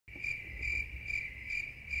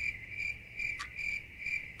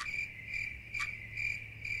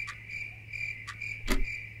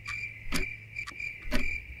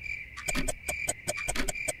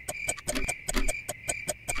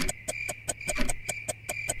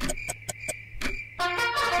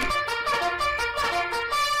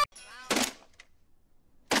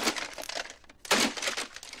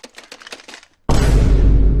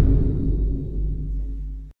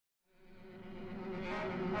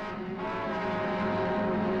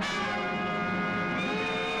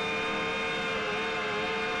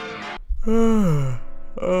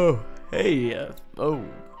Oh, hey,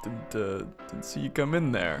 didn't see you come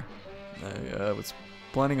in there. I was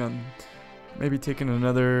planning on maybe taking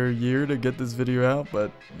another year to get this video out,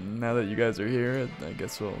 but now that you guys are here, I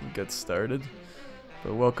guess we'll get started.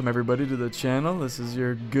 But welcome everybody to the channel. This is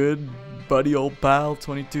your good buddy old pal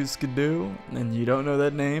 22 Skidoo, and you don't know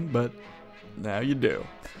that name, but now you do.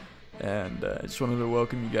 And I just wanted to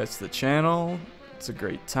welcome you guys to the channel. It's a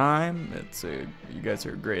great time. You guys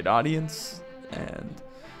are a great audience, and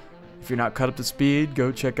if you're not caught up to speed,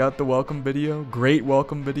 go check out the welcome video. Great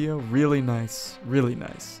welcome video. Really nice. Really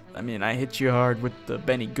nice. I mean, I hit you hard with the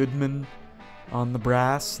Benny Goodman on the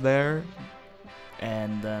brass there,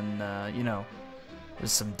 and then you know,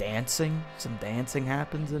 there's some dancing. Some dancing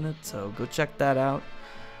happens in it, so go check that out.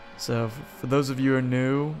 So for those of you who are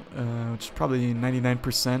new, which is probably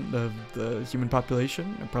 99% of the human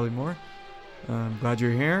population, or probably more, I'm glad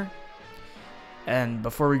you're here. And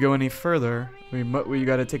before we go any further, we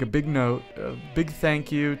got to take a big note. A big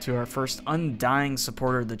thank you to our first undying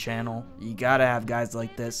supporter of the channel. You gotta have guys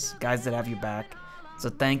like this, guys that have your back. So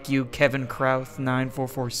thank you, Kevin Krauth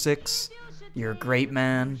 9446. You're a great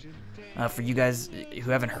man. For you guys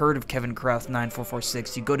who haven't heard of Kevin Krauth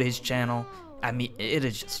 9446, you go to his channel. I mean,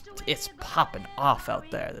 it's popping off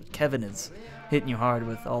out there. That Kevin is hitting you hard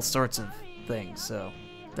with all sorts of things. So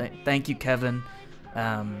thank you, Kevin.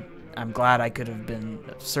 I'm glad I could have been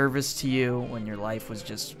of service to you when your life was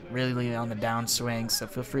just really on the downswing. So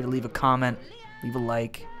feel free to leave a comment, leave a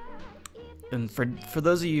like. And for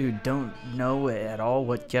those of you who don't know at all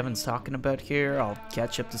what Kevin's talking about here, I'll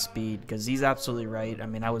catch up to speed because he's absolutely right. I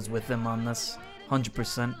mean, I was with him on this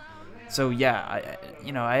 100%. So yeah,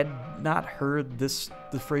 I had not heard the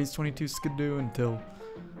phrase 22 Skidoo until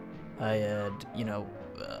I had,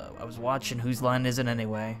 I was watching Whose Line Is It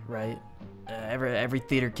Anyway, right? Every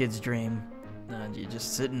theater kid's dream. You're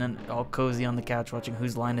just sitting all cozy on the couch watching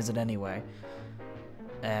Whose Line Is It Anyway?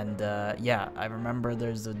 And yeah, I remember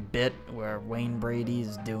there's a bit where Wayne Brady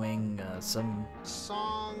is doing some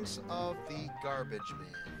songs of the garbage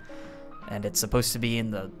man, and it's supposed to be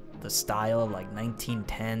in the style of like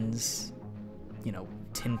 1910s,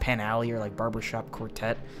 Tin Pan Alley or like barbershop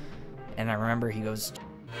quartet. And I remember he goes,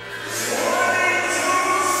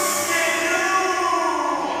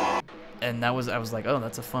 and I was like, oh,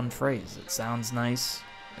 that's a fun phrase. It sounds nice.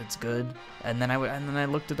 It's good. And then I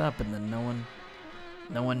looked it up, and then no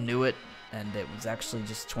one knew it, and it was actually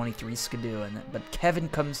just 23 Skidoo. But Kevin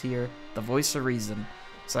comes here, the voice of reason,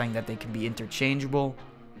 saying that they can be interchangeable.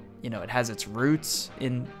 It has its roots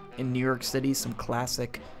in New York City, some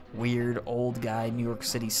classic, weird, old guy New York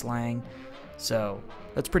City slang. So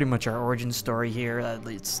that's pretty much our origin story here. At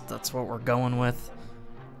least that's what we're going with.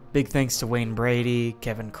 Big thanks to Wayne Brady,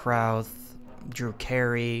 Kevin Krauth, Drew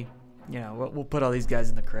Carey. We'll put all these guys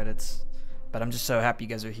in the credits. But I'm just so happy you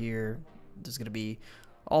guys are here. There's gonna be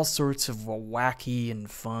all sorts of wacky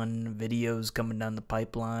and fun videos coming down the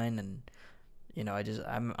pipeline, and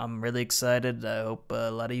I'm really excited. I hope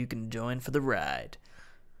a lot of you can join for the ride.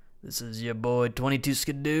 This is your boy 22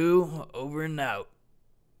 Skidoo, over and out.